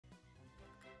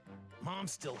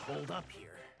Mom's still holed up here.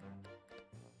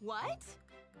 What?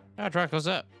 Oh, Trunks, what's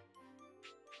up?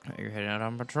 You're heading out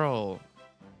on patrol.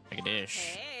 Like a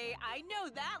dish. Hey, I know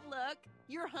that look.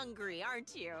 You're hungry,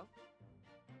 aren't you?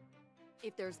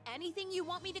 If there's anything you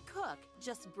want me to cook,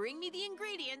 just bring me the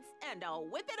ingredients and I'll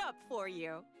whip it up for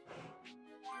you.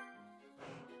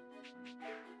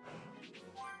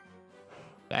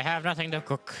 I have nothing to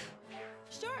cook.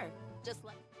 Sure, just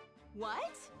like...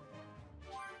 What?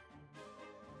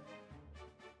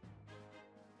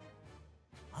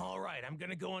 All right, I'm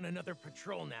gonna go on another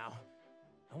patrol now.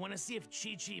 I want to see if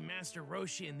Chi-Chi, Master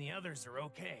Roshi, and the others are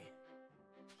okay.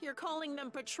 You're calling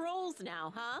them patrols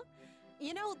now, huh?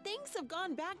 You know, things have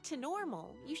gone back to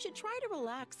normal. You should try to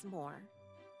relax more.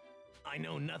 I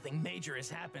know nothing major has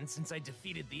happened since I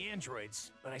defeated the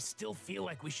androids, but I still feel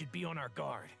like we should be on our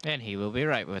guard. And he will be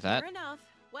right with that. Fair enough.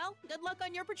 Well, good luck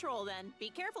on your patrol then. Be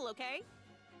careful, okay?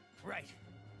 Right.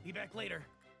 Be back later.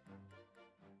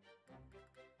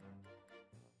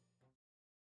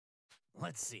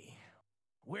 Let's see.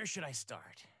 Where should I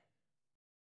start?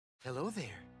 Hello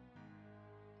there.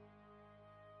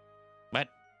 What?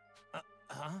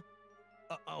 Hello.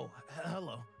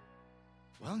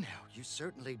 Well now, you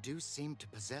certainly do seem to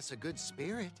possess a good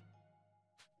spirit.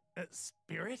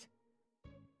 Spirit?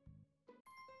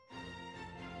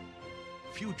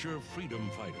 Future freedom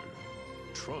fighter,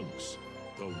 Trunks,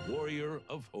 the warrior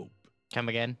of hope. Come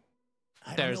again.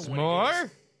 I don't There's know what it more?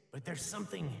 is, but there's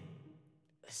something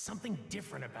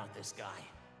different about this guy.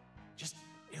 Just,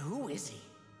 who is he?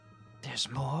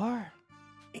 There's more?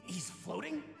 He's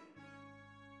floating?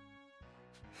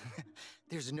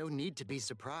 There's no need to be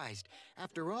surprised.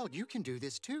 After all, you can do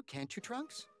this too, can't you,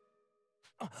 Trunks?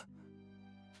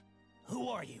 Who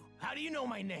are you? How do you know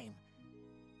my name?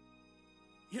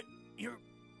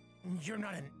 You're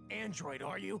not an android,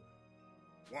 are you?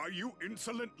 Why, you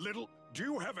insolent little... Do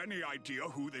you have any idea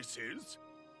who this is?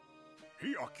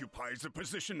 He occupies a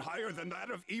position higher than that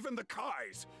of even the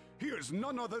Kais. He is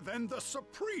none other than the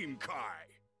Supreme Kai.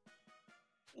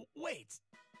 Wait,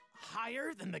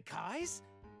 higher than the Kais?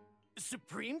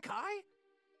 Supreme Kai?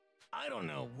 I don't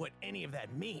know what any of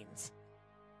that means.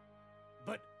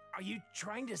 But are you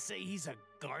trying to say he's a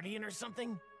guardian or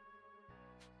something?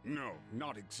 No,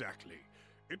 not exactly.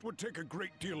 It would take a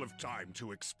great deal of time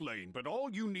to explain, but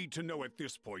all you need to know at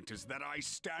this point is that I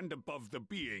stand above the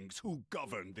beings who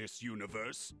govern this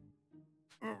universe.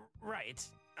 Right,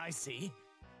 I see.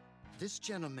 This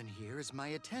gentleman here is my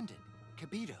attendant,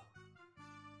 Kibito.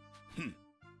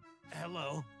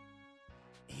 Hello.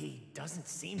 He doesn't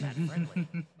seem that friendly.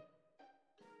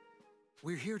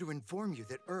 We're here to inform you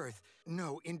that Earth,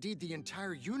 no, indeed the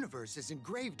entire universe, is in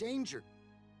grave danger.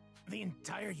 The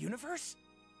entire universe?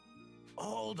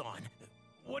 Hold on.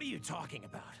 What are you talking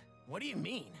about? What do you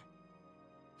mean?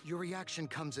 Your reaction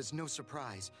comes as no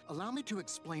surprise. Allow me to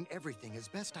explain everything as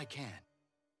best I can.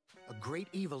 A great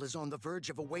evil is on the verge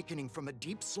of awakening from a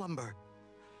deep slumber.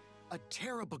 A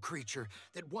terrible creature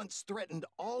that once threatened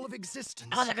all of existence.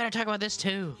 Oh, they're gonna talk about this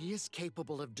too. He is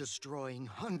capable of destroying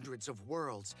hundreds of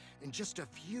worlds in just a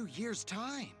few years'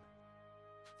 time.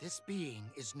 This being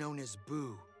is known as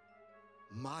Buu.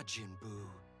 Majin Buu.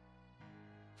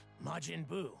 Majin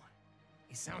Buu.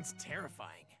 He sounds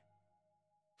terrifying.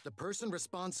 The person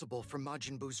responsible for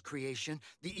Majin Buu's creation,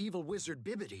 the evil wizard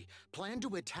Bibidi, planned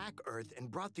to attack Earth and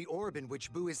brought the orb in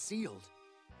which Buu is sealed.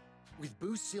 With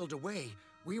Buu sealed away,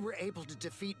 we were able to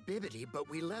defeat Bibidi, but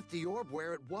we left the orb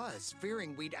where it was,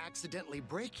 fearing we'd accidentally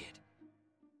break it.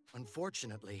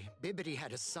 Unfortunately, Bibidi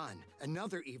had a son,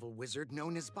 another evil wizard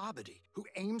known as Babidi, who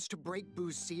aims to break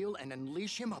Buu's seal and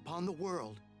unleash him upon the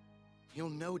world. He'll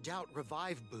no doubt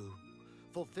revive Buu,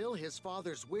 fulfill his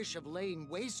father's wish of laying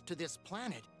waste to this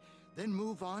planet, then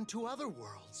move on to other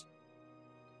worlds.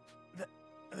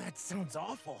 That sounds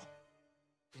awful.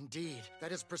 Indeed,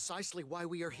 that is precisely why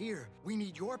we are here. We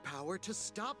need your power to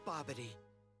stop Babidi.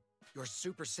 Your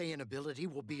Super Saiyan ability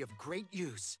will be of great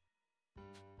use.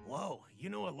 Whoa, you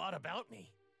know a lot about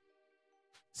me.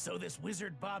 So this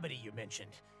wizard Babidi you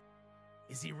mentioned,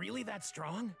 is he really that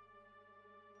strong?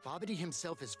 Babidi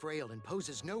himself is frail and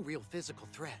poses no real physical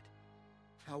threat.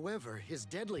 However, his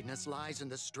deadliness lies in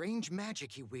the strange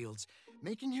magic he wields,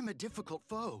 making him a difficult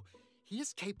foe. He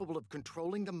is capable of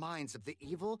controlling the minds of the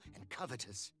evil and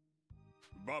covetous.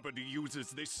 Babidi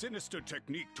uses this sinister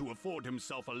technique to afford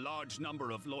himself a large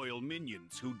number of loyal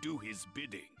minions who do his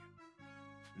bidding.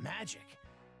 Magic?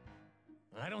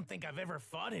 I don't think I've ever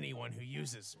fought anyone who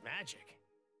uses magic.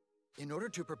 In order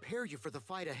to prepare you for the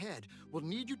fight ahead, we'll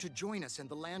need you to join us in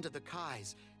the land of the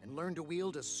Kais and learn to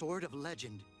wield a sword of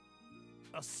legend.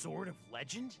 A sword of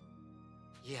legend?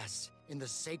 Yes, in the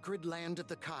sacred land of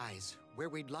the Kais, where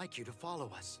we'd like you to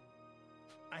follow us.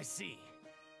 I see.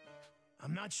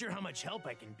 I'm not sure how much help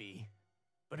I can be,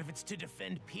 but if it's to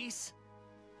defend peace,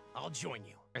 I'll join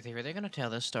you. Are they really gonna tell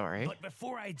this story? But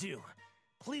before I do,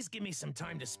 please give me some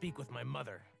time to speak with my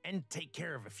mother and take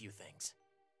care of a few things.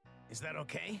 Is that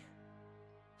okay?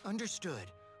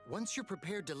 Understood. Once you're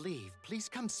prepared to leave, please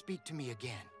come speak to me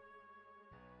again.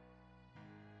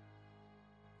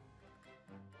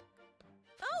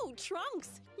 Oh,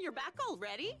 Trunks, you're back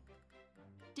already?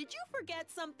 Did you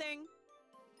forget something?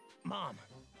 Mom,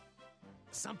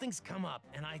 something's come up,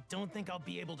 and I don't think I'll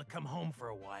be able to come home for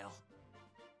a while.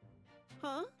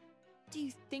 Huh? Do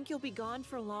you think you'll be gone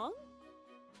for long?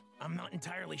 I'm not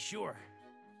entirely sure.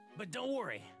 But don't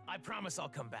worry, I promise I'll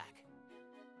come back.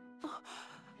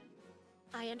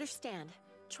 I understand.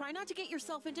 Try not to get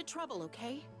yourself into trouble,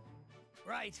 okay?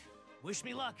 Right. Wish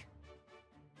me luck.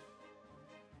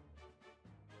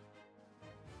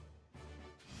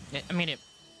 I mean,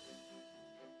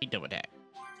 he done with that.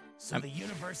 So the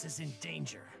universe is in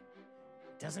danger.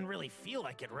 Doesn't really feel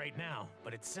like it right now,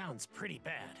 but it sounds pretty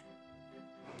bad.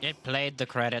 It played the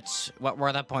credits. What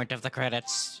were the point of the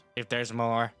credits? If there's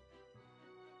more.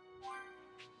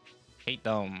 Hate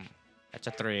Dome. That's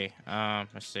a 3.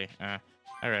 Let's see.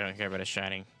 I really don't care about a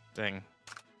shining thing.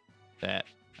 That.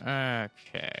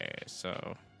 Okay,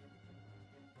 so.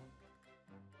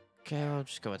 Okay, I'll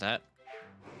just go with that.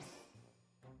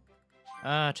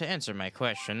 To answer my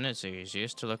question, it's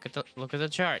easiest to look at the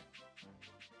chart.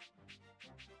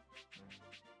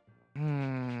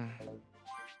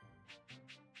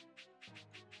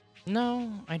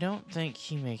 No, I don't think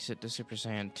he makes it to Super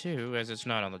Saiyan 2, as it's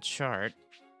not on the chart.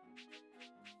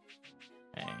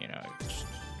 And, you know, just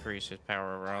increase his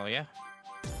power overall, yeah.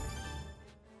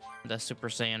 The Super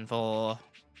Saiyan 4.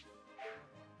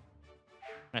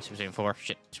 Not Super Saiyan 4.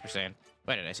 Shit, Super Saiyan.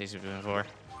 Why did I say Super Saiyan 4?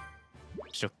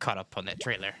 Still caught up on that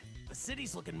trailer. The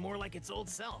city's looking more like its old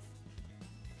self.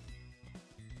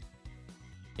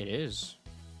 It is.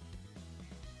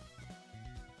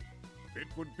 It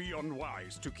would be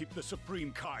unwise to keep the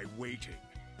Supreme Kai waiting.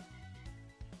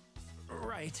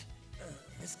 Right.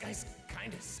 This guy's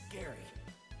kind of scary.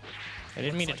 I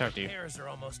didn't mean to Looks talk like to you. the repairs are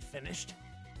almost finished.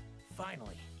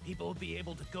 Finally, people will be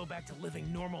able to go back to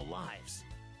living normal lives.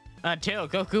 Until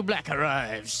Goku Black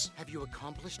arrives. Have you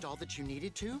accomplished all that you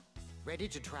needed to? Ready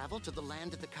to travel to the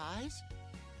land of the Kais?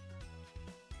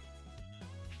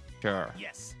 Sure.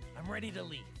 Yes, I'm ready to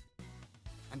leave.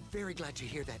 I'm very glad to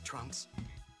hear that, Trunks.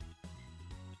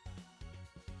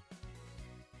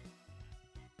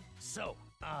 So,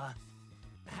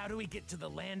 how do we get to the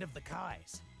land of the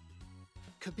Kais?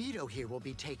 Kibito here will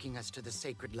be taking us to the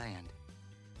sacred land.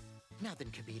 Now then,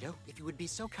 Kibito, if you would be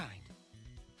so kind.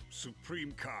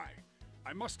 Supreme Kai,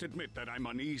 I must admit that I'm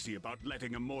uneasy about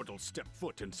letting a mortal step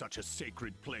foot in such a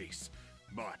sacred place.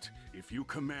 But if you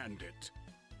command it...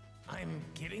 I'm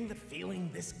getting the feeling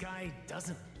this guy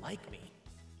doesn't like me.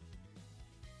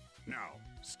 Now,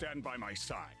 stand by my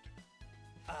side.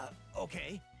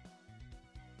 Okay.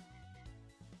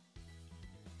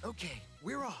 Okay,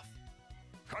 we're off.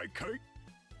 Kai Kai.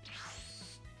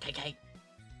 KK.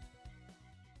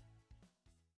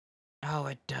 Oh,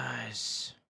 it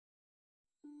does.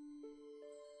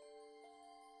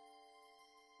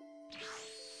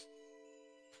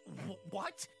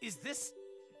 What? Is this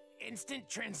instant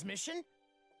transmission?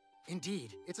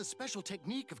 Indeed, it's a special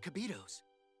technique of Kibito's.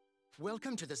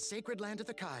 Welcome to the sacred land of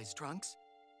the Kais, Trunks.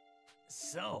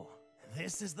 So,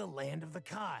 this is the land of the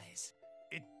Kais.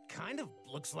 It kind of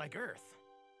looks like Earth.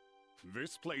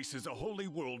 This place is a holy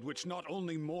world which not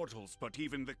only mortals, but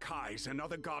even the Kais and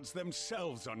other gods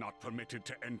themselves are not permitted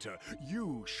to enter.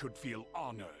 You should feel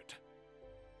honored.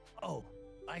 Oh,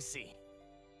 I see.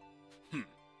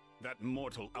 That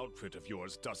mortal outfit of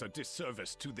yours does a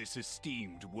disservice to this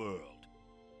esteemed world.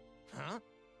 Huh?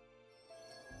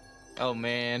 Oh,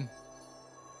 man.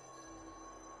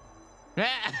 It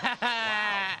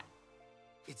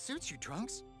suits you,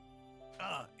 Trunks.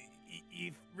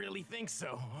 You really think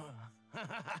so?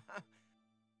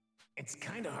 It's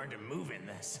kind of hard to move in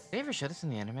this. Did they ever show this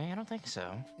in the anime? I don't think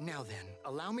so. Now then,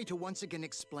 allow me to once again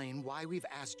explain why we've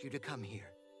asked you to come here.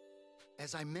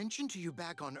 As I mentioned to you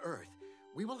back on Earth,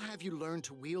 we will have you learn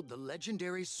to wield the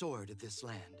legendary sword of this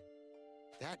land.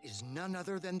 That is none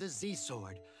other than the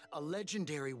Z-Sword, a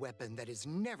legendary weapon that has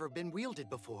never been wielded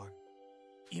before.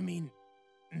 You mean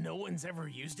no one's ever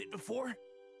used it before?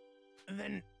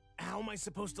 Then how am I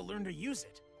supposed to learn to use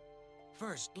it?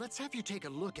 First, let's have you take a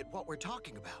look at what we're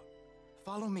talking about.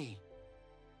 Follow me.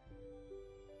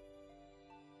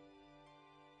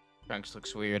 Trunks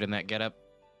looks weird in that getup.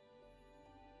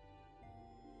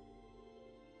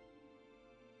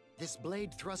 This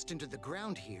blade thrust into the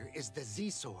ground here is the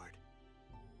Z-Sword.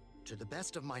 To the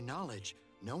best of my knowledge,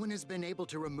 no one has been able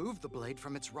to remove the blade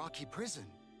from its rocky prison.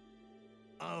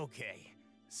 Okay,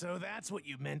 so that's what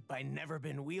you meant by never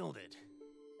been wielded.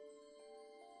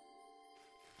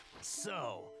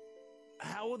 So,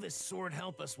 how will this sword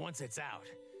help us once it's out?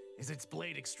 Is its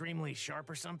blade extremely sharp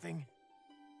or something?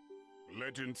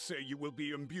 Legends say you will be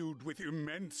imbued with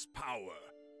immense power.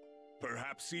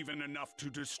 Perhaps even enough to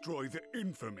destroy the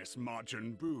infamous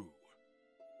Majin Buu.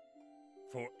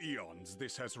 For eons,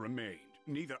 this has remained.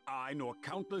 Neither I nor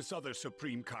countless other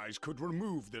Supreme Kais could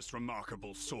remove this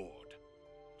remarkable sword.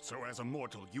 So as a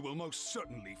mortal, you will most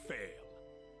certainly fail.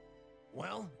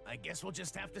 Well, I guess we'll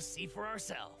just have to see for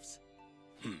ourselves.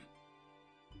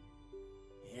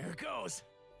 Here goes.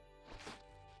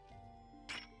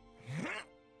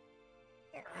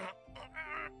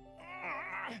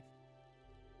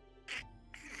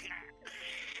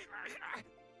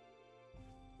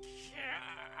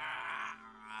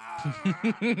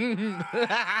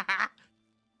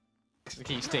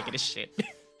 He's taking a shit.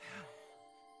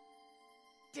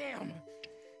 Damn,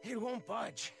 it won't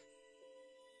budge.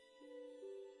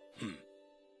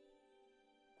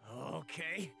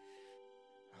 Okay,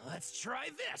 let's try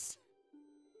this.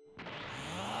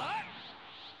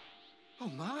 Oh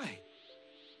my!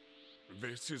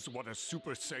 This is what a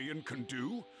Super Saiyan can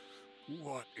do?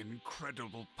 What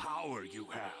incredible power you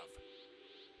have!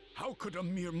 How could a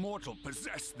mere mortal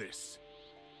possess this?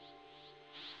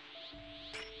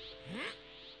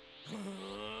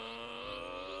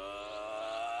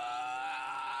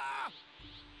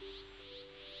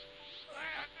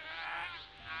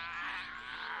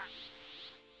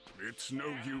 It's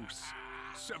no use.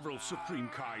 Several Supreme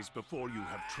Kais before you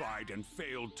have tried and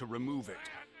failed to remove it.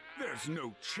 There's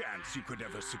no chance you could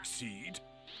ever succeed.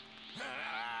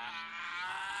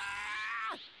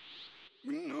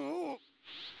 No!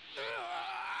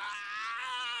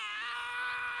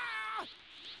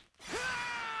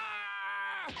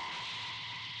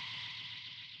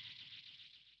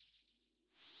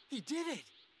 He did it!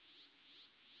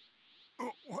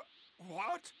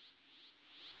 What?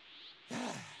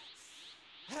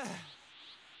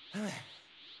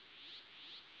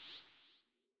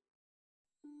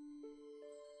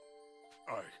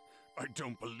 I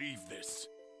don't believe this.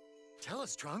 Tell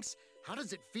us, Trunks, how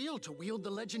does it feel to wield the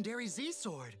legendary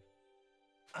Z-Sword?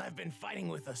 I've been fighting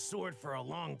with a sword for a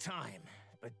long time,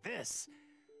 but this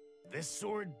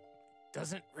sword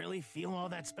doesn't really feel all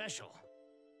that special.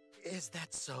 Is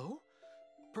that so?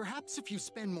 Perhaps if you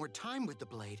spend more time with the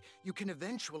blade, you can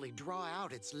eventually draw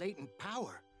out its latent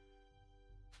power.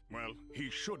 Well, he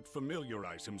should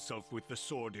familiarize himself with the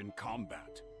sword in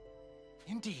combat.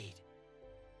 Indeed.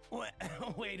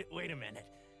 Wait a minute.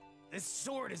 This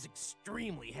sword is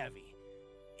extremely heavy.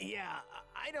 Yeah,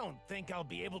 I don't think I'll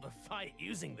be able to fight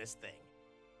using this thing.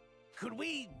 Could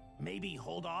we maybe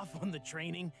hold off on the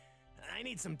training? I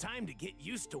need some time to get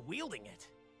used to wielding it.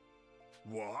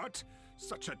 What?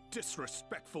 Such a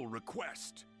disrespectful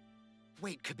request.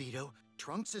 Wait, Kibito.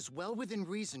 Trunks is well within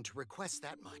reason to request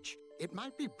that much. It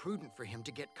might be prudent for him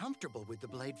to get comfortable with the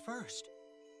blade first.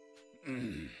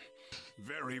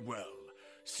 Very well.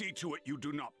 See to it you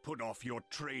do not put off your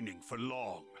training for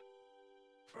long.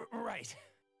 Right.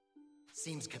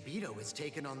 Seems Kibito has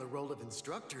taken on the role of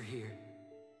instructor here.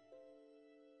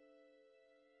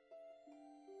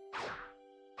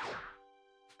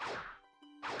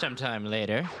 Sometime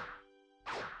later.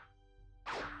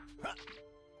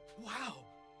 Wow!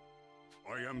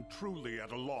 I am truly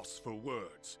at a loss for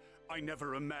words. I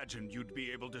never imagined you'd be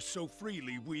able to so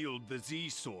freely wield the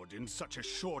Z-Sword in such a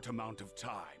short amount of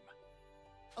time.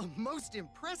 A most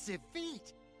impressive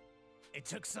feat! It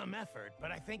took some effort,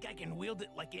 but I think I can wield it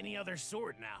like any other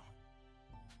sword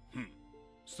now.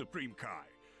 Supreme Kai,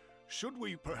 should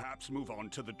we perhaps move on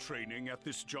to the training at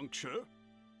this juncture?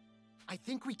 I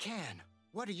think we can.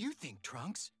 What do you think,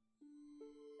 Trunks?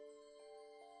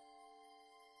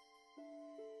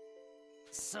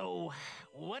 So,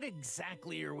 what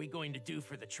exactly are we going to do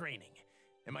for the training?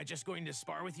 Am I just going to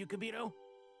spar with you, Kibito?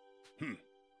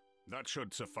 That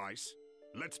should suffice.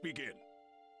 Let's begin.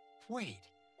 Wait.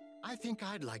 I think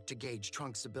I'd like to gauge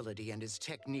Trunks' ability and his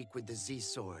technique with the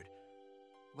Z-Sword.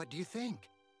 What do you think?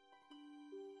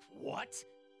 What?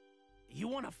 You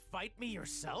want to fight me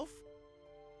yourself?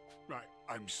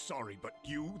 I'm sorry, but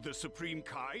you, the Supreme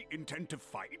Kai, intend to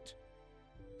fight?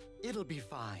 It'll be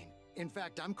fine. In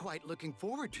fact, I'm quite looking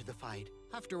forward to the fight.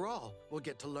 After all, we'll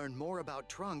get to learn more about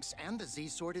Trunks and the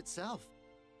Z-Sword itself.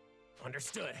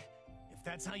 Understood. If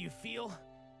that's how you feel,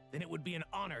 then it would be an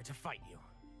honor to fight you.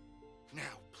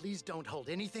 Now, please don't hold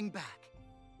anything back.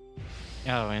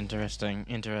 Oh, interesting,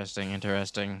 interesting,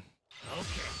 interesting.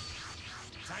 Okay.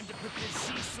 Time to put this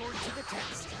sea sword to the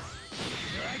test.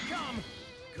 Here I come.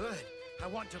 Good. I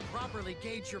want to properly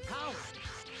gauge your power.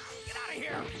 Get out of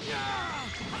here.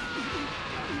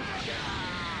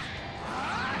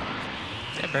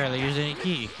 I barely used any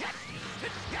key.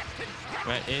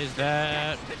 What is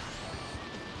that?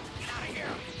 Get out of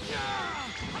here.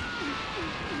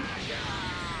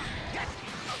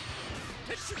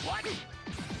 What?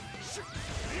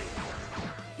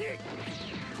 Get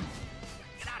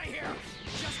out of here.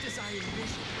 Just as I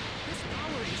envisioned, this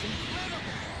power is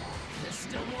incredible. There's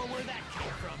still more where that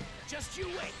came from. Just you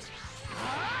wait.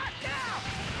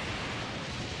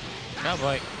 Oh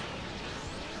boy.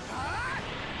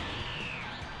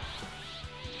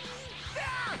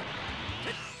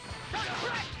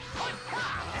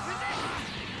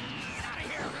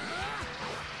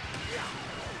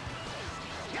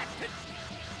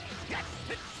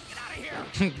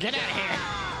 Get out of here.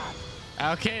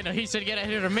 Okay, no, he said get out of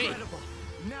here to me. Incredible.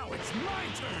 Now it's my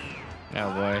turn.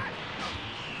 Oh boy.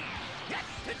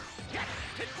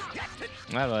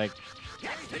 I like.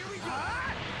 Here we go.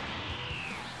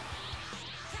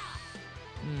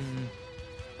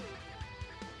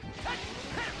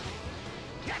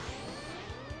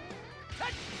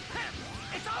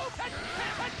 It's over.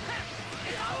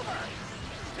 It's over.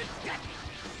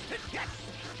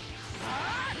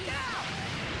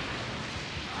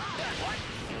 What?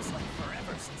 Feels like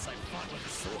forever since I fought with a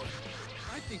sword.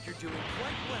 I think you're doing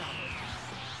quite well.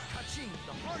 Kaching,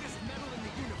 the hardest metal in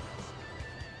the universe.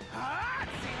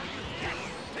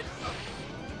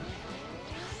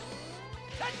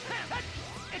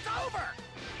 It's over.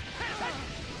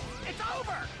 It's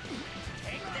over.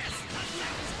 Take this.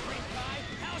 Supreme Kai.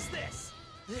 How's this?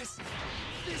 This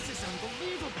is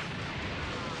unbelievable.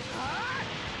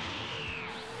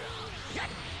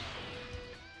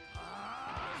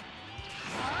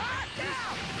 I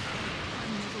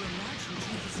never imagined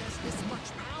you possessed this much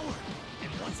power.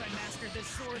 And once I mastered this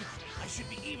sword, I should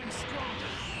be even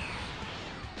stronger.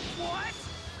 What?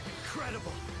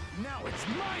 Incredible. Now it's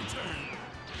my turn.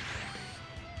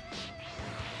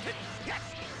 Hey,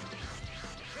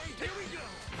 here we go.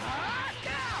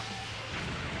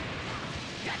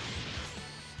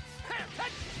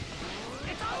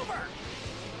 It's over.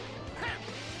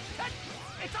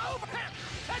 It's over.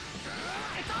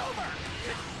 It's over.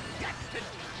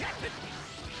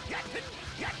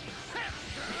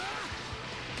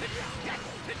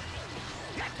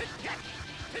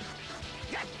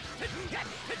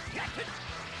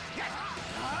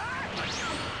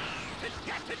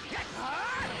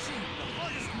 Kaching, the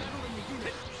hardest metal in the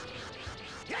universe.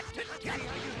 See how you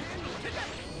handle it.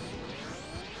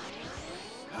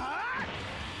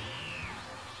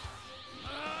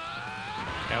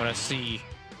 I want to see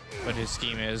what his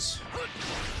scheme is.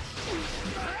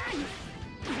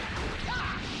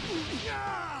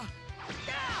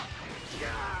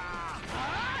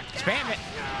 Spam it!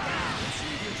 Let's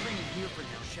leave your training here for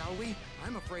now, shall we?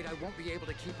 I'm afraid I won't be able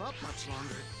to keep up much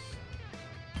longer.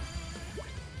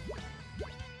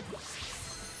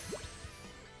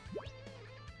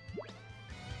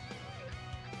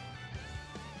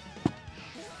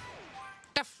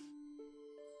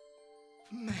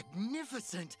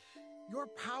 Magnificent! Your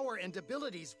power and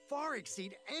abilities far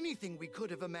exceed anything we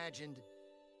could have imagined.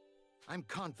 I'm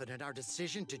confident our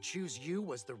decision to choose you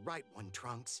was the right one,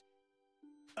 Trunks.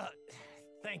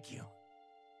 Thank you.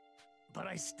 But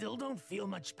I still don't feel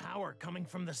much power coming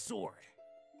from the sword.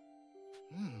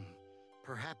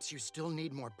 Perhaps you still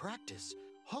need more practice.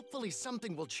 Hopefully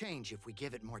something will change if we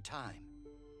give it more time.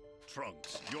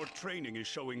 Trunks, your training is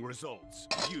showing results.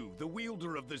 You, the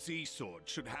wielder of the Z-Sword,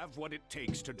 should have what it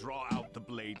takes to draw out the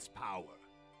blade's power.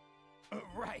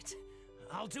 Right.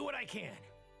 I'll do what I can.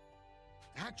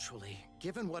 Actually,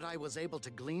 given what I was able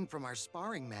to glean from our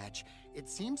sparring match, it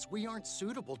seems we aren't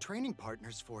suitable training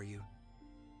partners for you.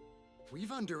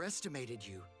 We've underestimated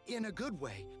you. In a good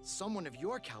way. Someone of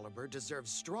your caliber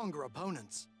deserves stronger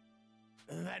opponents.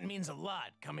 That means a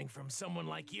lot coming from someone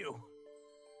like you.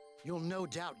 You'll no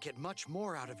doubt get much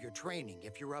more out of your training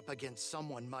if you're up against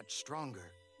someone much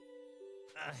stronger.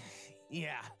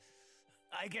 Yeah.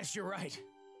 I guess you're right.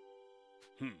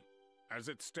 As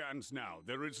it stands now,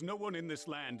 there is no one in this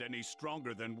land any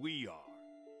stronger than we are.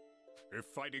 If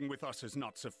fighting with us is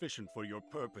not sufficient for your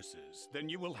purposes, then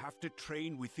you will have to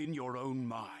train within your own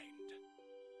mind.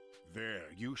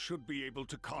 There, you should be able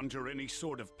to conjure any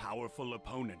sort of powerful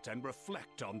opponent and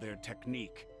reflect on their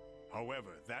technique.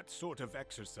 However, that sort of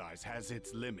exercise has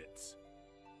its limits.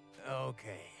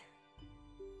 Okay.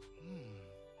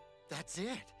 That's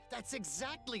it. That's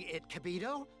exactly it,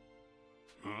 Kibito.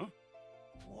 Huh?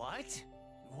 What?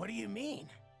 What do you mean?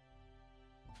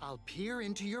 I'll peer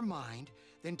into your mind,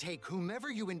 then take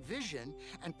whomever you envision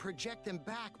and project them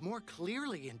back more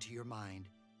clearly into your mind.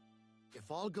 If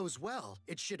all goes well,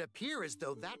 it should appear as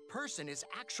though that person is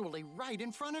actually right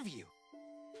in front of you.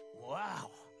 Wow,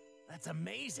 that's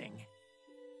amazing.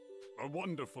 A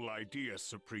wonderful idea,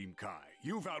 Supreme Kai.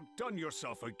 You've outdone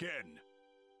yourself again.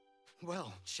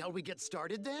 Well, shall we get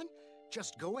started then?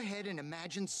 Just go ahead and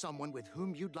imagine someone with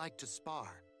whom you'd like to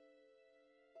spar.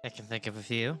 I can think of a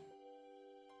few.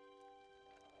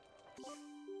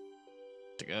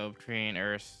 To go between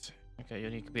Earth. Okay, you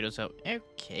need to beat us up.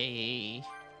 Okay.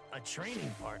 A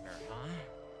training partner, huh?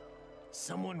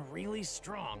 Someone really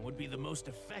strong would be the most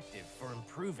effective for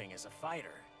improving as a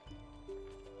fighter.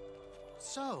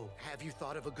 So, have you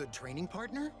thought of a good training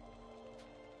partner?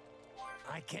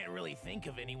 I can't really think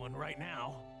of anyone right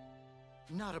now.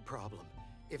 Not a problem.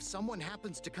 If someone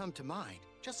happens to come to mind,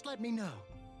 just let me know.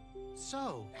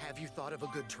 So, have you thought of a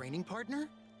good training partner?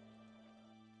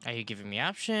 Are you giving me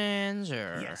options,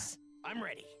 or...? Yes, I'm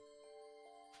ready.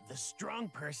 The strong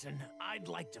person I'd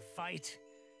like to fight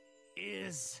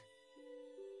is...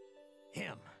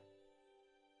 him.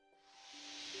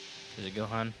 Is it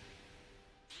Gohan?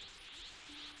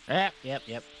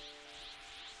 Yep.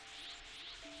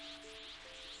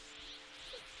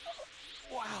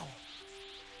 Wow!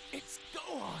 It's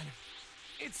Gohan!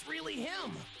 It's really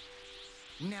him!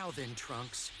 Now then,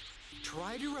 Trunks,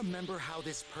 try to remember how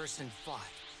this person fought,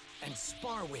 and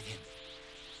spar with him.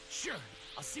 Sure,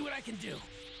 I'll see what I can do.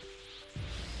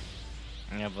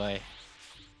 Yeah, boy.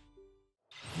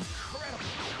 Incredible!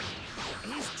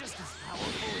 He's just as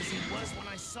powerful as he was when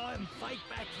I saw him fight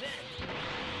back then.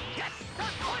 Get the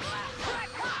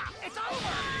It's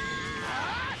over!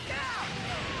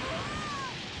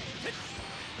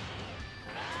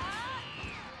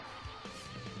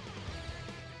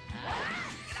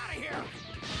 Get out of here!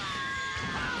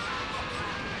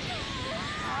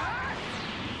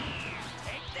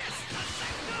 Take this!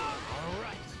 All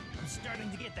right, I'm starting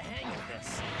to get the hang of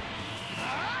this.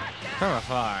 From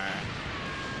afar.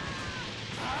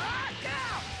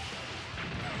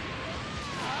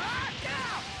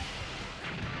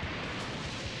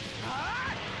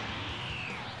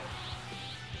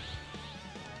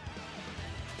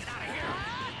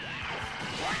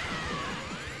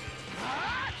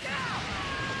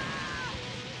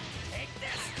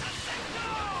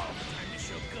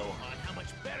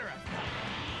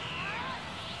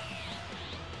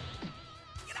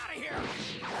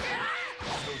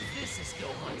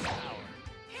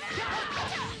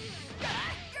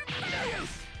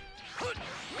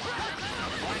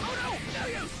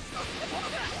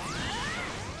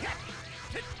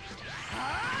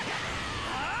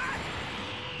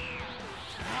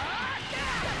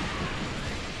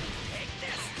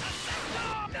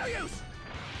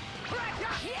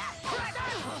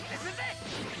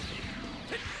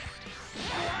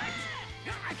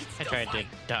 I tried to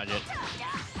dodge it.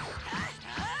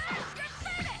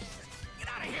 Get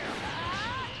out of here!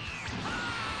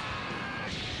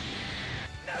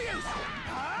 No use! I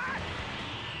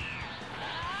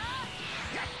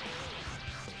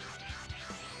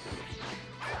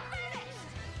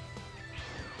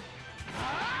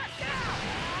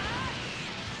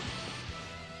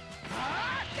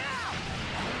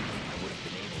would have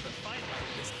been able to fight like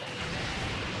this back then.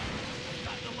 I've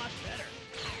gotten a lot better.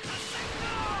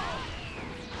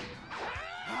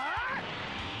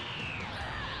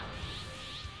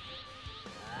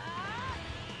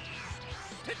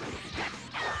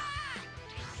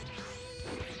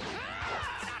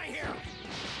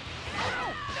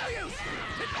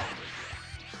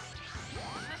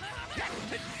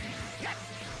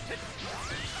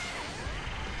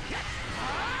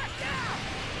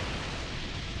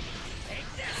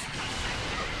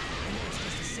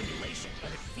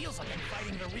 Feels like I'm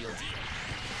fighting the real deal.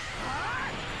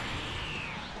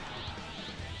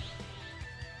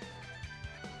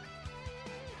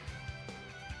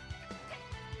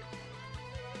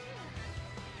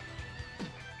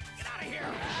 Get out of here!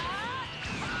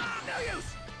 No use!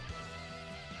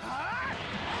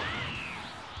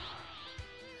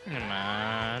 Come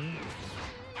on.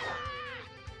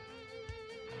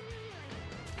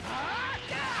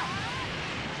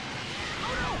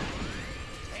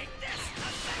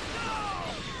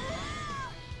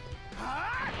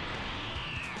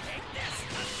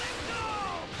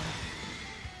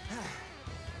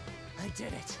 I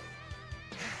did it.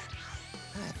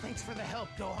 Thanks for the help,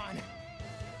 Gohan.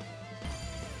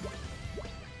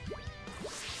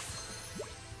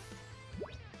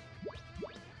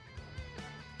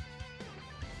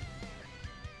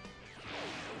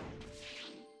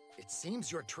 It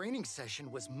seems your training session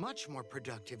was much more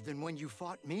productive than when you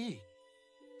fought me.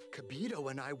 Kibito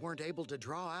and I weren't able to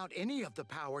draw out any of the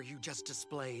power you just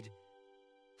displayed.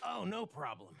 Oh, no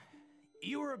problem.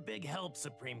 You were a big help,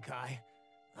 Supreme Kai.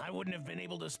 I wouldn't have been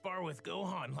able to spar with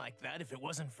Gohan like that if it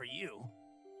wasn't for you.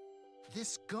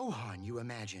 This Gohan you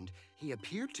imagined, he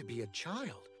appeared to be a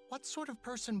child. What sort of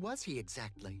person was he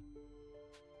exactly?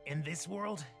 In this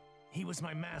world, he was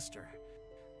my master.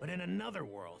 But in another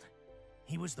world,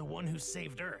 he was the one who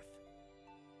saved Earth.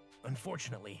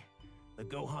 Unfortunately, the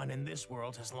Gohan in this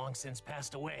world has long since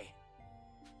passed away.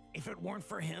 If it weren't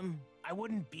for him, I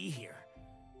wouldn't be here,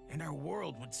 and our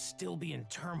world would still be in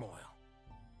turmoil.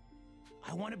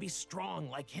 I want to be strong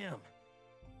like him.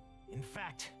 In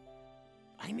fact,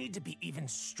 I need to be even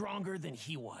stronger than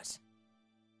he was.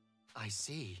 I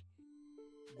see.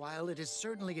 While it is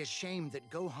certainly a shame that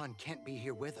Gohan can't be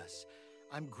here with us,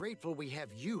 I'm grateful we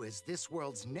have you as this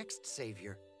world's next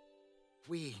savior.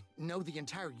 We know the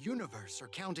entire universe are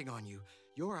counting on you.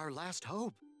 You're our last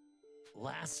hope.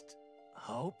 Last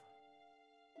hope?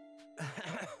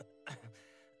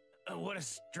 What a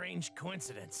strange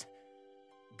coincidence.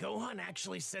 Gohan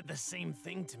actually said the same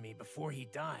thing to me before he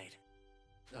died.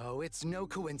 Oh, it's no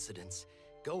coincidence.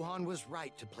 Gohan was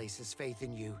right to place his faith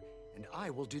in you, and I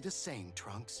will do the same,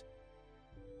 Trunks.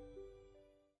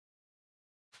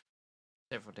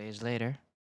 Several days later.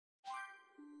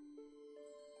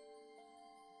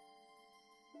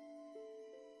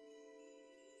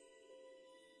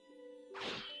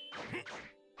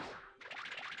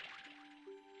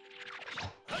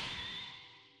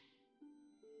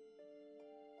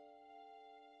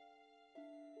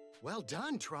 Well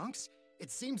done, Trunks.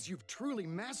 It seems you've truly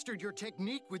mastered your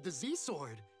technique with the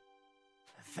Z-Sword.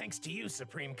 Thanks to you,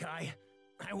 Supreme Kai.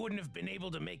 I wouldn't have been able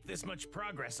to make this much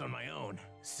progress on my own.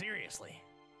 Seriously.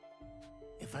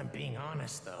 If I'm being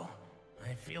honest, though,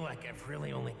 I feel like I've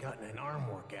really only gotten an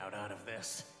arm workout out of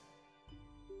this.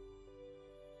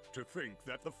 To think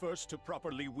that the first to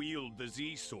properly wield the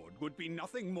Z-Sword would be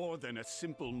nothing more than a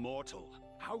simple mortal.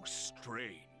 How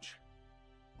strange.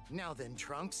 Now then,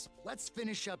 Trunks, let's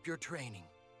finish up your training.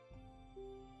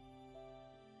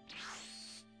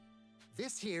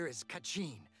 This here is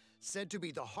Kachin, said to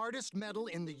be the hardest metal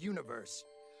in the universe.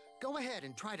 Go ahead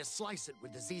and try to slice it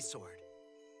with the Z-Sword.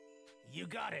 You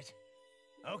got it.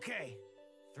 Okay,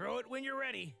 throw it when you're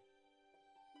ready.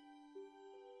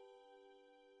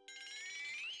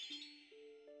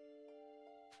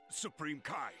 Supreme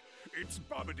Kai, it's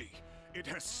Babidi. It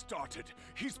has started.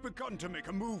 He's begun to make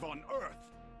a move on Earth.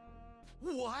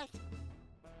 What?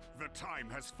 The time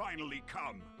has finally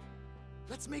come.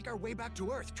 Let's make our way back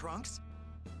to Earth, Trunks.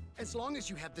 As long as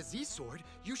you have the Z-Sword,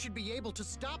 you should be able to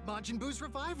stop Majin Buu's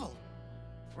revival.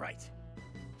 Right.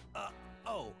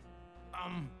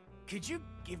 Could you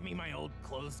give me my old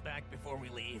clothes back before we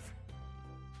leave?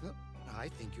 I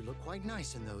think you look quite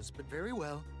nice in those, but very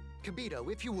well.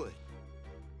 Kibito, if you would.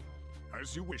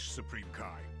 As you wish, Supreme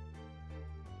Kai.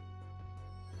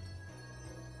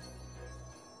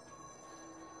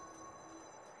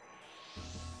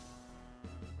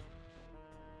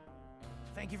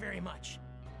 Thank you very much.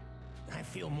 I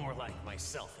feel more like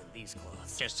myself in these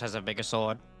clothes. Just has a bigger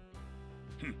sword.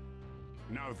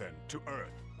 Now then, to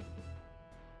Earth.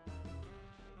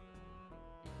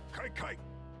 Kai Kai.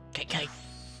 Kai.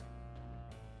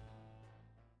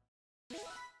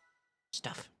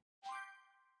 Stuff.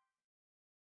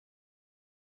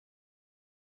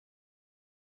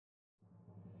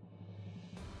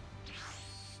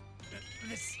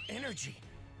 This energy.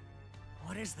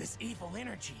 What is this evil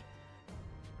energy?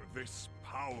 This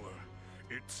power,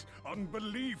 it's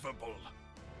unbelievable.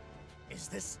 Is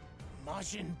this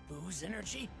Majin Buu's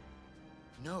energy?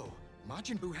 No,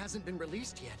 Majin Buu hasn't been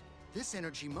released yet. This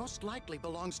energy most likely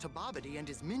belongs to Babidi and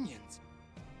his minions.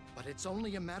 But it's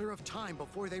only a matter of time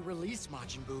before they release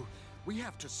Majin Buu. We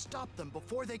have to stop them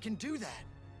before they can do that.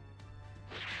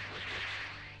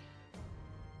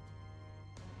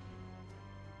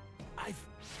 I've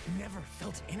never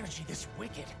felt energy this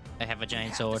wicked. I have a We giant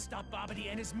have sword. to stop Babidi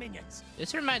and his minions.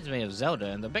 This reminds me of Zelda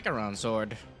and the Bikaron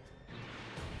sword.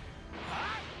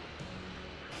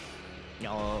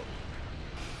 No.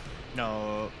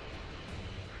 No.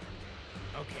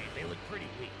 Okay, they look pretty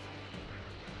weak.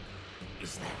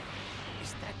 Is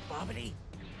that Babidi?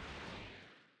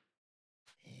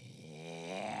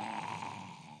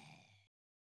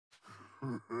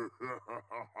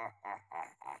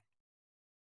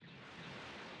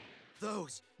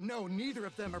 Those. No, neither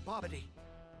of them are Babidi.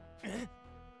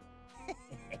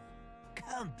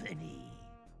 Company.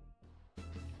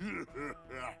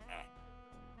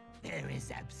 There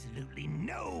is absolutely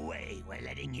no way we're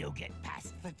letting you get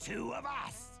past the two of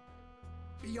us.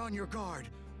 Be on your guard.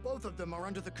 Both of them are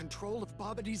under the control of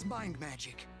Bobity's mind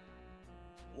magic.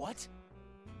 What?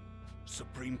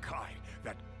 Supreme Kai,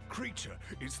 that creature,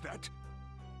 is that...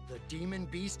 The demon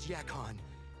beast Yakon.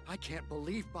 I can't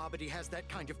believe Bobity has that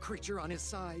kind of creature on his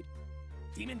side.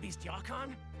 Demon Beast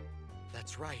Yakon?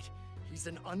 That's right. He's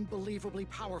an unbelievably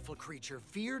powerful creature,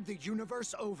 feared the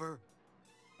universe over.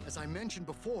 As I mentioned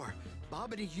before,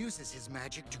 Bobity uses his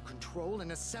magic to control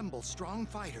and assemble strong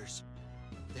fighters.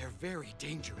 They're very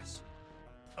dangerous.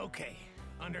 Okay,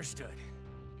 understood.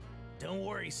 Don't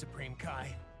worry, Supreme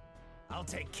Kai. I'll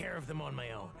take care of them on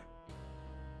my own.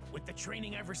 With the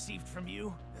training I've received from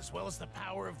you, as well as the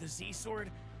power of the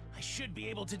Z-Sword, I should be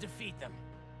able to defeat them.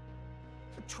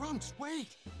 Trunks,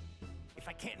 wait! If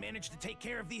I can't manage to take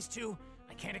care of these two,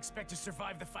 I can't expect to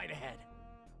survive the fight ahead.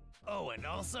 Oh, and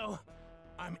also,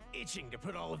 I'm itching to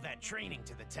put all of that training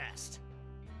to the test.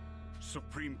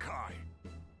 Supreme Kai.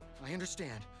 I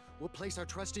understand. We'll place our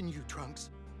trust in you, Trunks.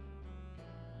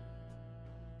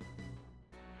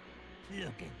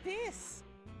 Look at this!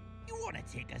 You want to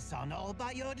take us on all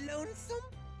by your lonesome?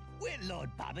 We're Lord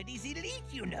Bobity's elite,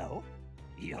 you know.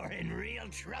 You're in real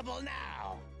trouble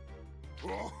now.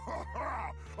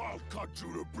 I'll cut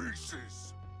you to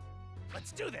pieces.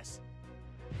 Let's do this!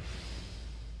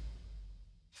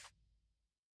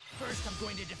 First, I'm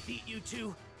going to defeat you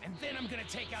two, and then I'm gonna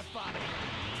take out Bobity.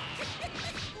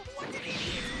 What an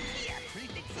idiot! He actually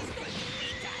thinks he's going to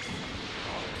beat us!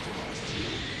 I'll crush you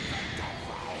and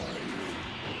devour you.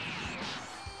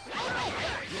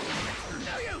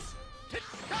 No use! This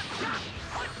is it!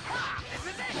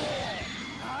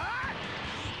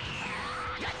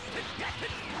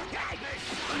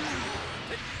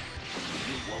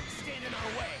 You won't stand in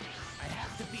our way. I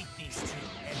have to beat these two,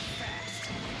 and fast.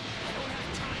 I don't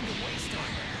have time to waste on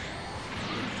them.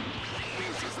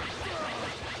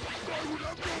 I would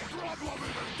have no problem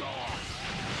in the dark.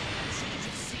 A change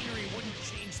of scenery wouldn't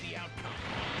change the outcome.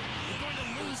 You're going to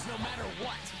lose no matter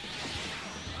what.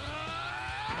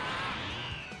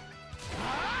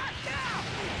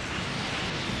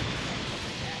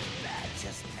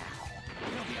 Just now.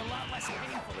 It'll be a lot less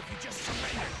painful if you just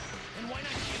surrender. And why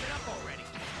not give it up already?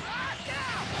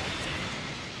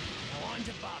 Now on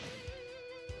to Bobby.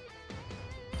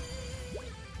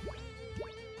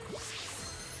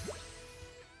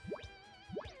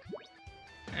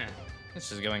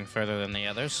 This is going further than the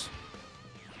others.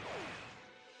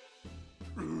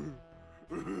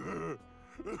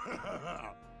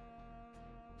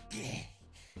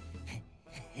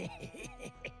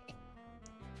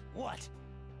 What?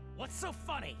 What's so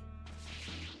funny?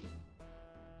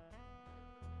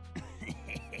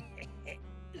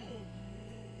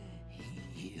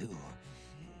 You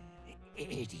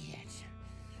idiot.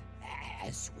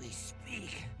 As we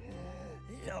speak,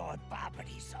 Lord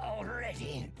Bobity's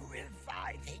already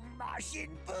reviving Majin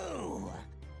Buu.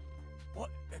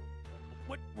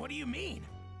 What do you mean?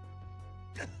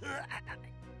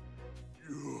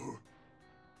 You're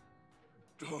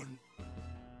done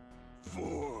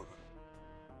for.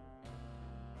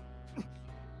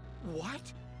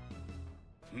 What?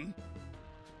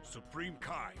 Supreme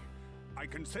Kai, I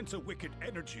can sense a wicked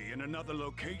energy in another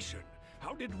location.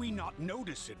 How did we not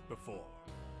notice it before?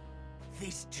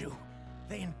 These two,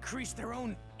 they increased their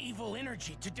own evil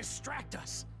energy to distract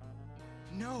us.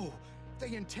 No,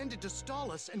 they intended to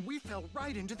stall us and we fell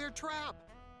right into their trap.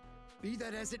 Be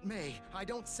that as it may, I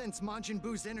don't sense Majin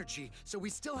Buu's energy, so we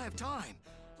still have time.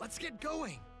 Let's get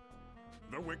going.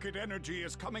 The wicked energy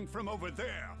is coming from over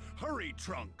there. Hurry,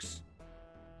 Trunks.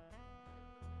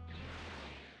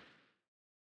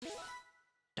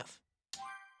 Tough.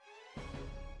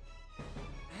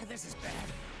 This is bad.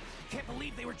 I can't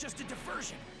believe they were just a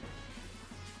diversion.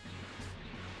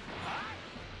 Huh?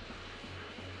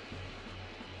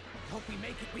 Hope we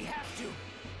make it. We have to.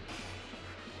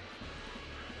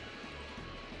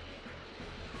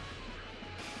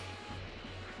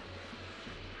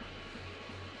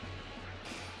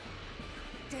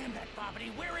 Damn that Bobity,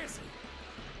 where is he?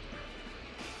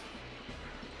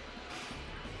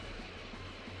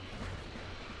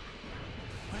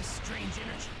 What a strange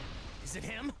energy. Is it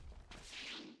him?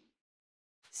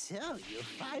 So you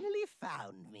finally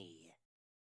found me.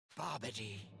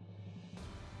 Bobity.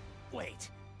 Wait,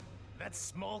 that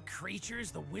small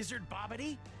creature's the wizard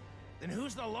Bobity? Then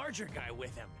who's the larger guy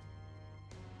with him?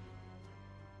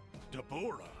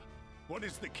 Deborah, what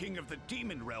is the king of the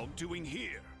demon realm doing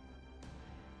here?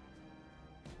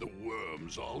 The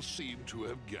worms all seem to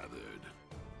have gathered.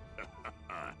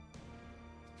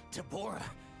 Deborah,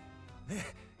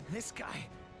 this guy,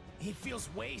 he feels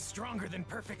way stronger than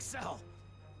Perfect Cell.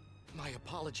 My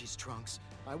apologies, Trunks.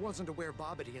 I wasn't aware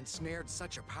Bobbity ensnared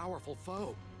such a powerful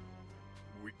foe.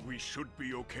 We should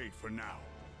be okay for now.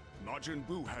 Majin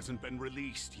Buu hasn't been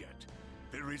released yet.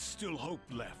 There is still hope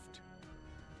left.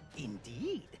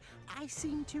 Indeed. I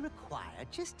seem to require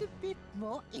just a bit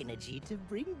more energy to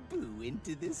bring Boo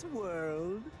into this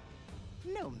world.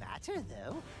 No matter,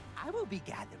 though. I will be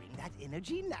gathering that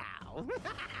energy now.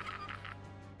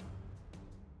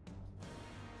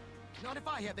 Not if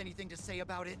I have anything to say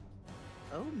about it.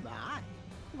 Oh, my.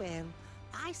 Well,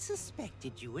 I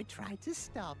suspected you would try to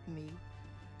stop me.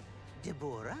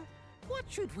 Deborah, what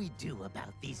should we do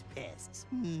about these pests,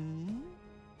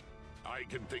 I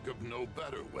can think of no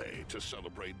better way to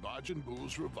celebrate Majin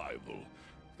Buu's revival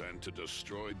than to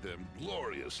destroy them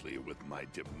gloriously with my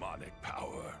demonic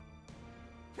power.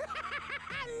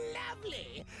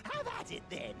 Lovely! Have at it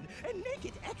then, and make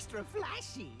it extra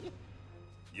flashy.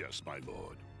 Yes, my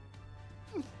lord.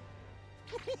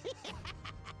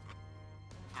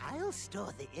 I'll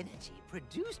store the energy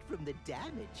produced from the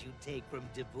damage you take from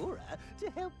Deborah to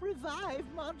help revive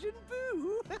Majin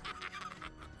Buu.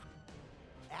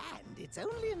 And it's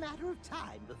only a matter of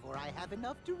time before I have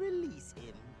enough to release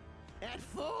him. At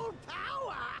full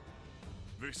power!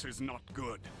 This is not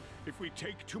good. If we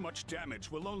take too much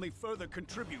damage, we'll only further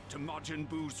contribute to Majin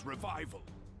Buu's revival.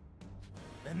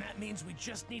 Then that means we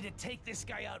just need to take this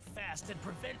guy out fast and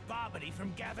prevent Bobbity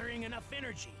from gathering enough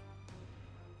energy.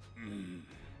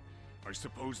 I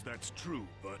suppose that's true,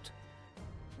 but...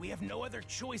 We have no other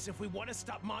choice if we want to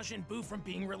stop Majin Buu from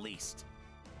being released.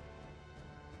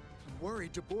 I'm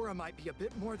worried Deborah might be a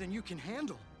bit more than you can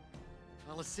handle.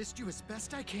 I'll assist you as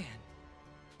best I can.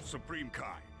 Supreme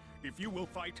Kai, if you will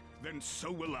fight, then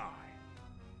so will I.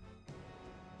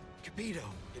 Capito,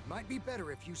 it might be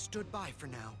better if you stood by for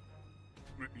now.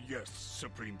 Yes,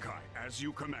 Supreme Kai, as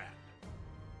you command.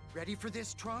 Ready for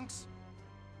this, Trunks?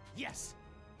 Yes.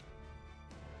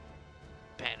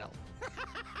 Battle.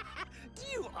 Do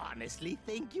you honestly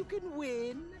think you can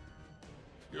win?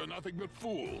 You're nothing but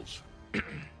fools.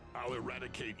 I'll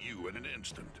eradicate you in an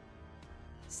instant.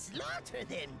 Slaughter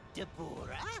then,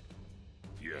 Deborah.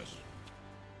 Yes.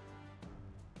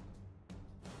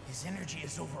 His energy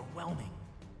is overwhelming,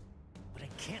 but I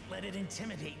can't let it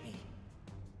intimidate me.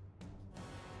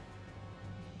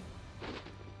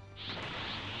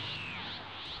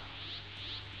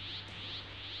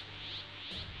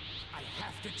 I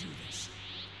have to do this.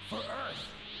 For Earth.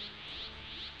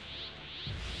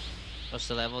 What's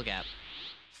the level gap?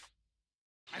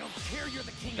 I don't care you're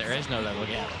the king. There is no level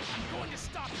gap. I'm going to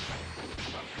stop you.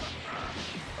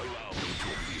 Allow me to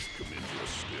at least come into a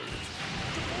spirit.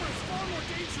 Deborah's far more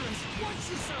dangerous. Watch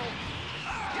yourself.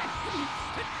 Get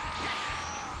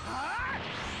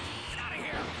out of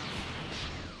here.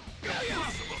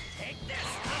 Take this.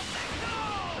 No.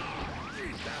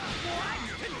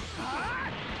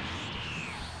 What?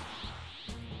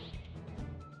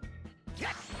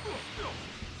 Get.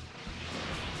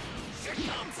 Here it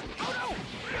comes. Oh no.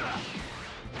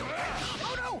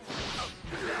 Oh no.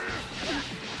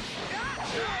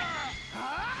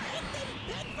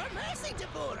 Beg for mercy,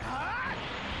 Deborah.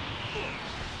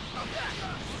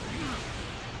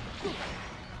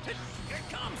 Here it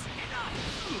comes. Get up.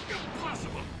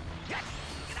 Impossible. Get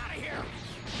out of here.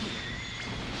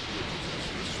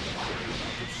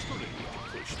 I've studied to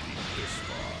push me this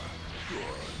far.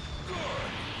 Good.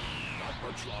 Not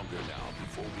much longer now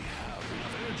before we have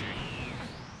enough energy.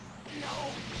 No.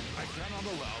 I cannot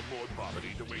allow Lord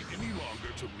Bobbity to wait any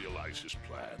longer to realize his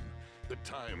plan. The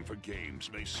time for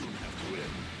games may soon have to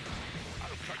end.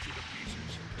 I'll cut you to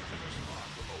pieces and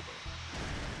respond them over.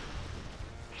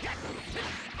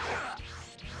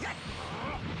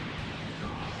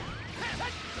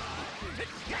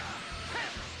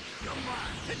 Come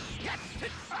on. Here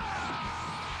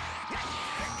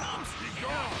it comes. Be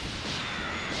gone!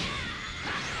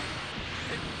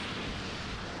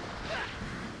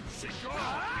 Be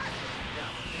gone!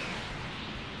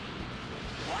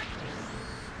 What?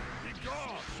 Be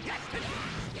gone!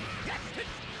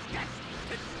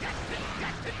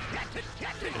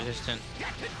 Resistant.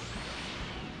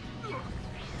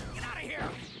 Get out of here.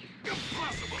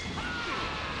 Impossible!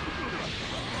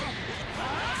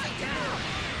 Sit down.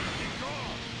 Be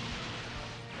gone!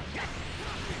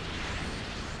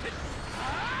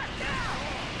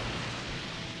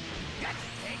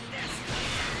 Take this.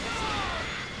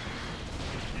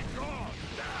 Be gone!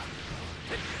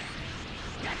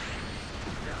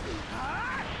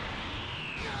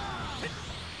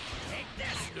 Take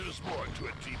this. There's more to a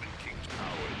Demon King's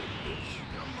power than this.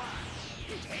 Come on.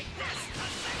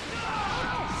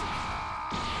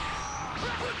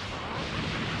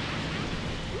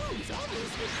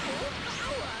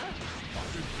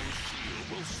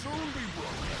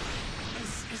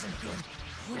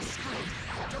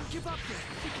 give up yet.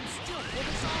 We can still pull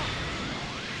this off.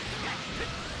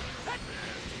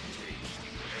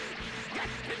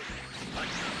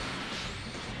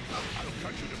 I'll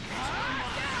cut you to pieces.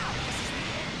 This is the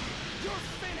end. You're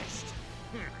finished.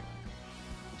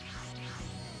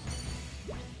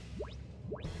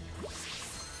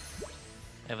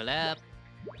 Level up.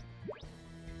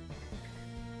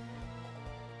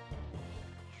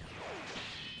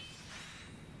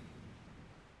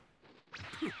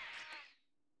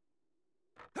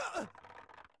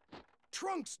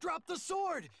 Trunks, drop the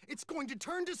sword! It's going to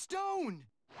turn to stone!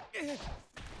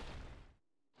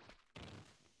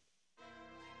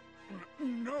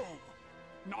 No,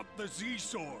 not the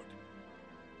Z-Sword.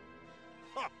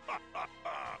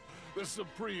 The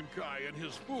Supreme Kai and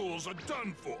his fools are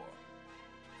done for.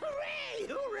 Hooray!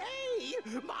 Hooray!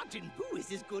 Majin Buu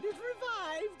is as good as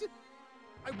revived!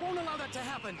 I won't allow that to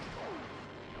happen!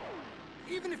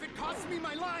 Even if it costs me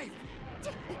my life!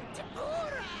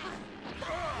 Tempura!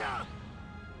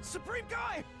 Supreme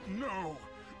Kai! No,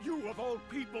 you of all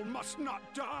people must not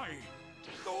die.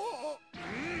 Oh.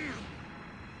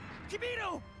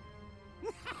 Kibito!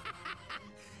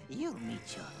 You'll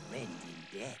meet your friend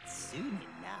in death soon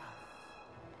enough.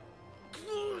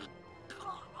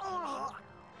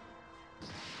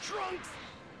 Trunks!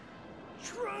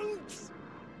 Trunks!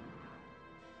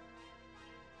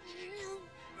 You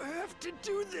have to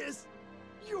do this!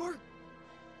 You're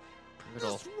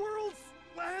Brutal. this world's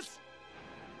last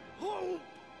hope!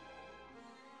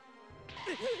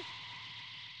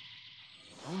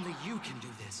 Only you can do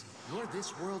this. You're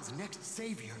this world's next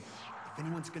savior. If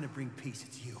anyone's gonna bring peace,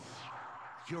 it's you.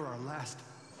 You're our last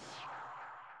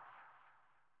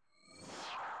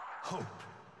hope.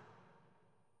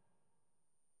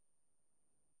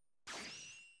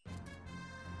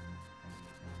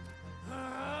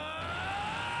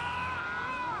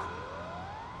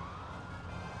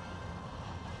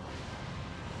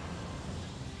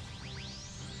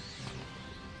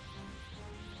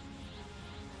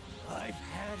 I've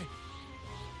had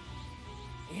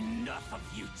enough of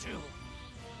you two.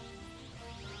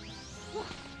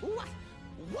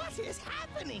 What is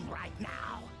happening right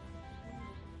now?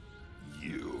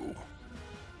 You.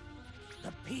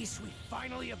 The peace we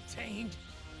finally obtained.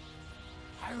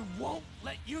 I won't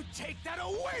let you take that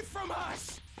away from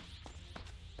us!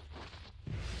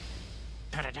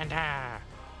 Da-da-da-da.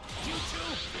 You two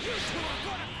are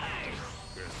gonna pay!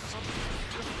 There's something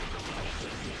different about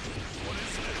it. What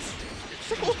is this?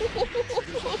 It's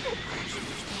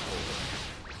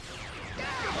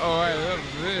Oh, I love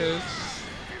this.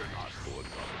 Fear not, Lord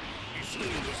Bobby. He still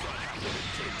does not have what it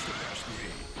takes to master me.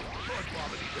 Lord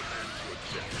Bobby demands your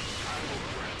death. I will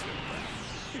grant him that.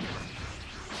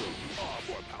 So you are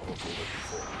more powerful than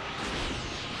before.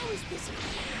 How is this?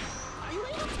 Are you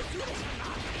able to do this or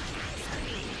not? There's no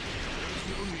need.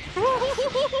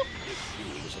 This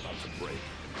shield is about to break,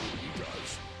 and when he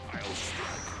does, I'll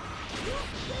strike. You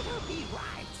will be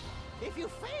right. If you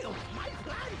fail, my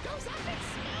plan goes up in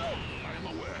smoke. I am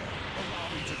aware. Allow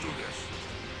me to do this.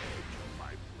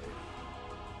 My blade.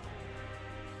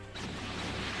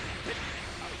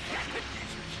 I'll cut you to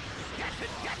pieces.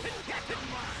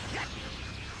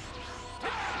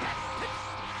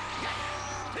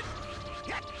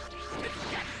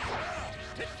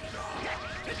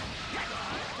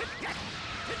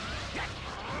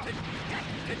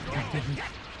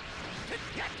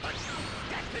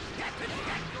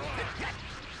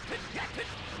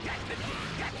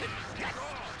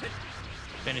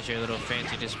 Finish your little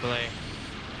fancy display.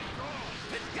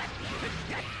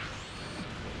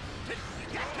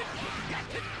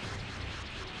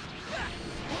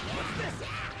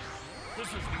 This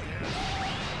is the end.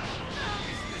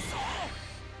 Is this all?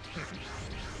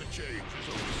 The change is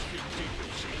only skin deep,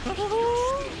 it seems.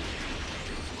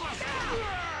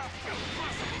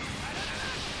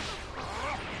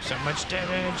 So much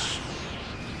damage.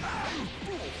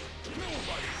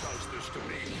 Nobody does this to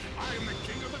me. I am the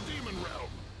king of the demon realm.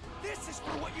 This is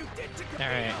for what you did to Kibito!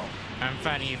 Alright, I'm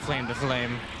fighting you flame to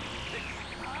flame.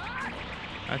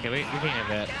 Okay, we can have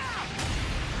that.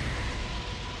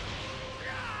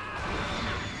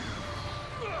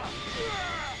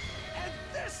 And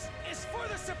this is for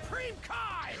the Supreme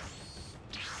Kai!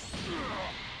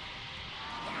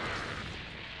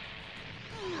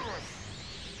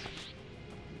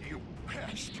 You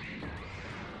pest.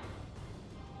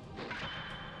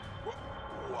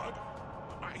 What?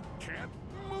 I can't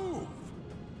move.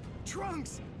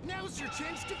 Trunks, now's your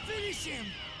chance to finish him!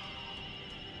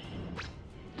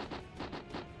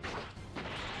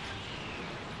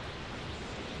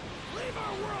 Leave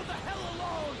our world the hell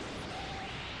alone!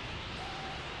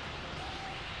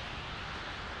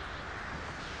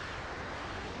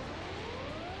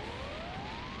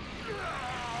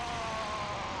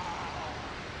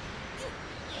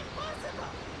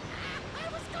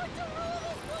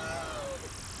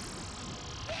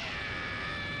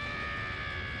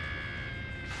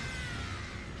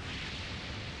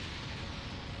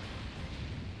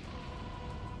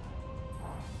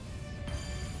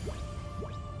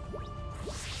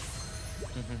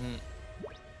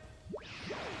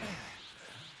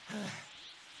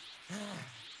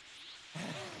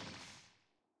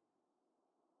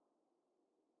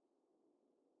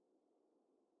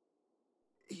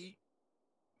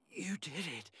 did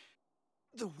it.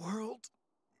 The world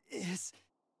is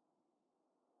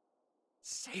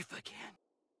safe again.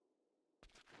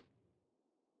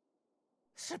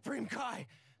 Supreme Kai!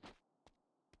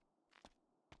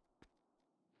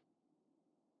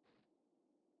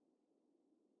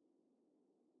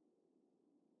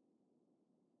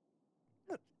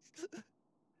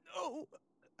 No!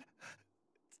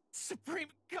 Supreme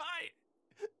Kai!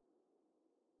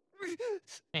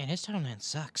 Man, his timeline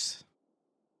sucks.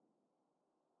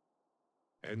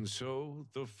 And so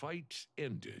the fight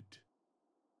ended.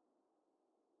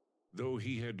 Though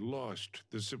he had lost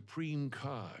the Supreme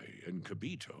Kai and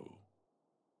Kibito,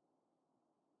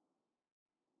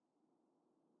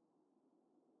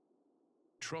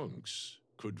 Trunks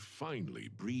could finally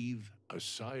breathe a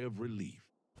sigh of relief.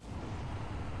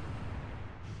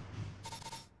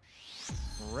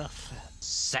 Rough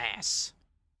sass.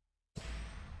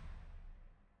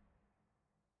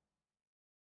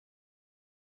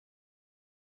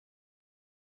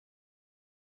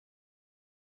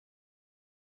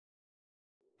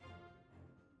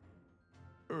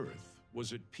 Earth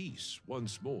was at peace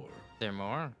once more. There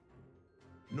more?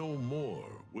 No more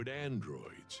would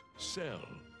androids, Cell,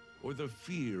 or the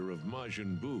fear of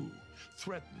Majin Buu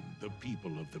threaten the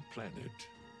people of the planet.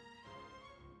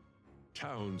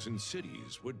 Towns and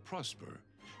cities would prosper,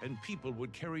 and people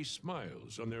would carry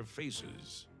smiles on their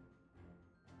faces,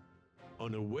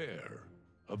 unaware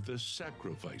of the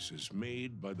sacrifices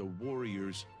made by the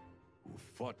warriors who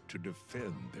fought to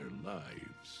defend their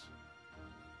lives.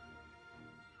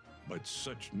 But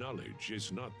such knowledge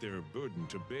is not their burden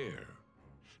to bear.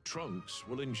 Trunks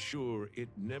will ensure it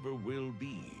never will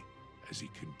be, as he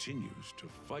continues to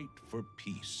fight for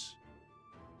peace.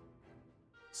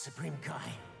 Supreme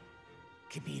Kai,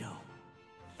 Kibito,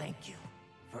 thank you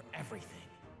for everything.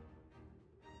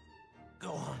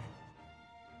 Go on.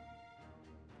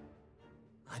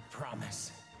 I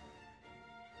promise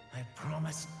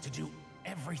to do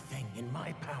everything in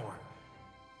my power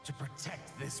to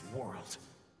protect this world.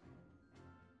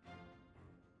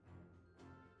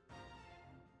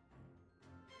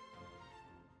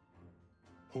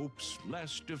 Hope's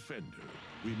last defender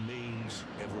remains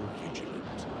ever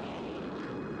vigilant.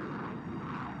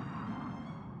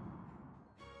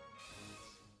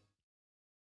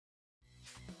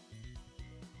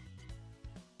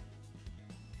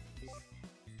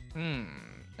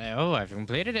 Oh, I've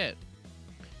completed it.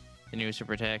 The new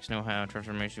super attacks, know-how, and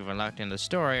transformations you've unlocked in the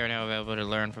story are now available to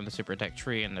learn from the super attack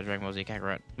tree in the Dragon Ball Z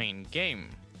Kakarot main game.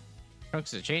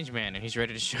 Trunks is a changed man, and he's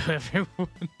ready to show everyone.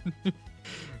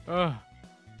 Oh,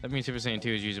 that means Super Saiyan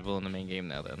 2 is usable in the main game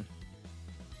now, then.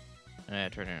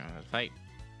 Turn around the fight.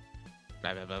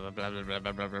 Blah, blah, blah, blah, blah, blah,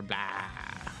 blah, blah, blah, blah.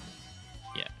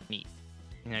 Yeah, neat.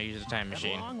 Now use the time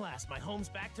machine. At long last, my home's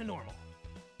back to normal.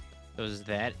 So is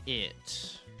that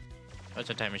it? What's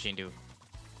a time machine do?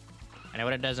 I know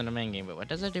what it does in the main game, but what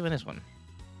does it do in this one?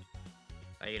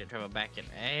 I get to travel back in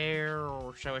air,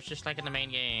 so it's just like in the main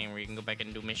game where you can go back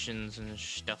and do missions and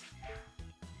stuff.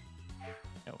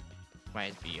 Oh, why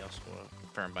is B also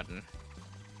a firm button?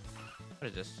 What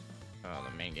is this? Oh,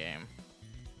 the main game.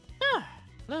 Ah,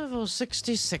 level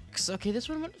 66. Okay, this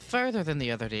one went further than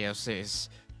the other DLCs.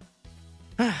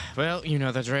 Well, you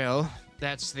know the drill.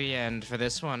 That's the end for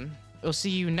this one. We'll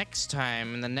see you next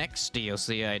time in the next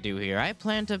DLC I do here. I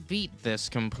plan to beat this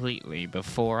completely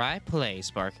before I play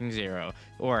Sparking Zero.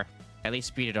 Or at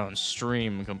least beat it on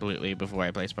stream completely before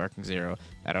I play Sparking Zero.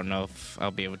 I don't know if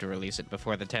I'll be able to release it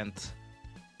before the 10th.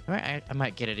 I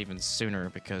might get it even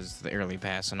sooner because the early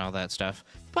pass and all that stuff.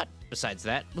 But besides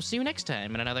that, we'll see you next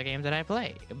time in another game that I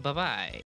play. Bye-bye.